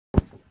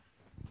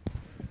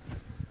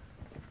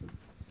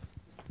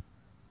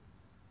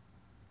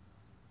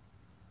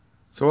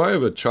So I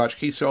have a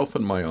tchotchke shelf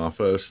in my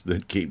office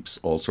that keeps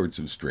all sorts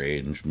of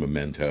strange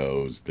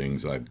mementos,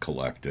 things I've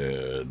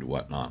collected,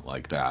 whatnot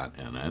like that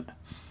in it.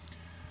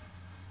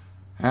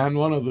 And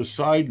one of the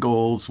side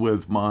goals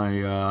with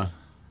my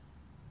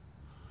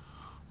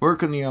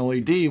work in the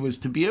LED was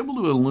to be able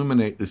to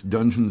illuminate this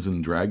Dungeons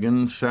and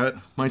Dragons set.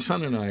 My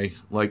son and I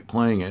like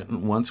playing it,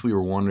 and once we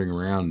were wandering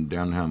around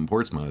downtown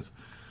Portsmouth,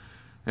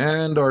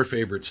 and our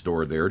favorite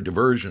store there,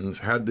 Diversions,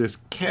 had this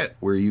kit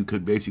where you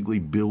could basically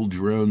build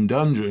your own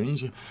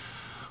dungeons.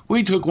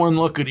 We took one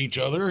look at each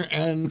other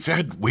and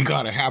said, we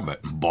gotta have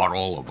it, and bought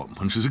all of them,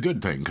 which is a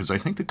good thing, because I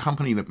think the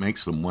company that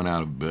makes them went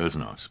out of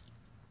business.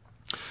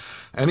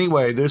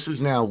 Anyway, this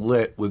is now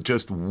lit with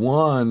just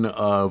one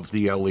of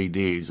the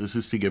LEDs. This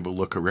is to give a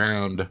look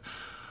around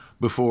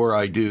before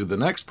I do the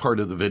next part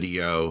of the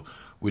video,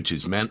 which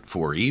is meant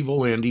for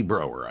evil Andy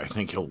Brower. I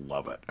think he'll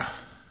love it.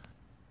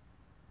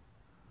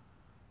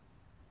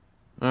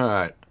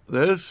 Alright,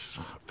 this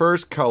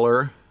first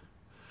color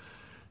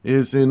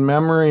is in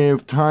memory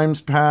of times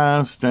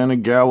past and a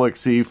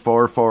galaxy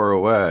far, far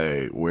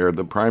away, where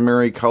the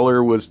primary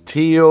color was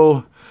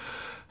teal,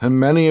 and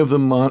many of the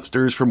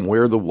monsters from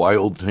Where the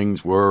Wild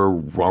Things Were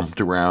romped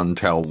around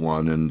Tel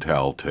 1 and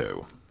Tel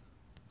 2.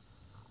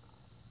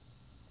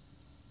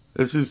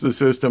 This is the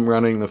system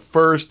running the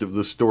first of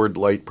the stored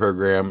light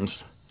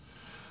programs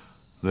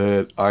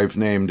that I've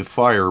named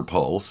Fire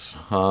Pulse.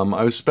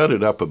 I've sped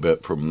it up a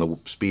bit from the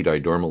speed I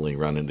normally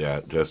run it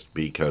at, just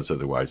because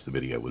otherwise the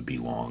video would be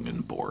long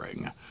and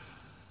boring.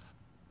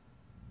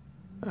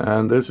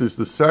 And this is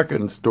the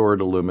second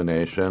stored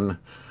illumination.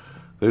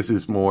 This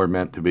is more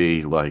meant to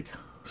be like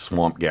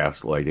swamp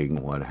gas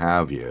lighting, what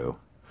have you.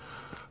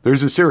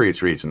 There's a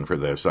serious reason for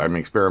this. I'm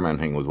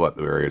experimenting with what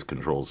the various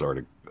controls are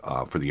to,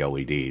 for the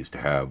LEDs to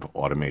have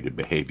automated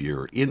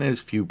behavior in as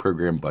few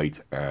program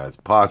bytes as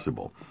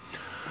possible.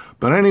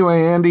 But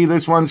anyway, Andy,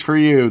 this one's for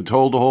you.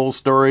 Told the whole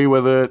story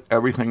with it,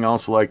 everything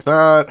else like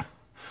that.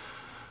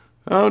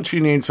 Don't you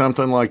need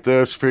something like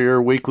this for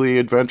your weekly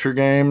adventure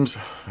games?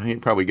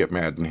 You'd probably get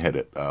mad and hit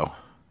it, though.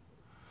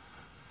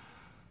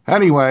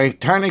 Anyway,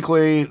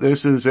 technically,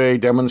 this is a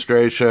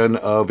demonstration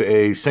of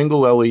a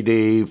single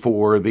LED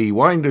for the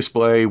wine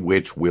display,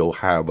 which will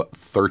have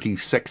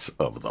 36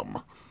 of them.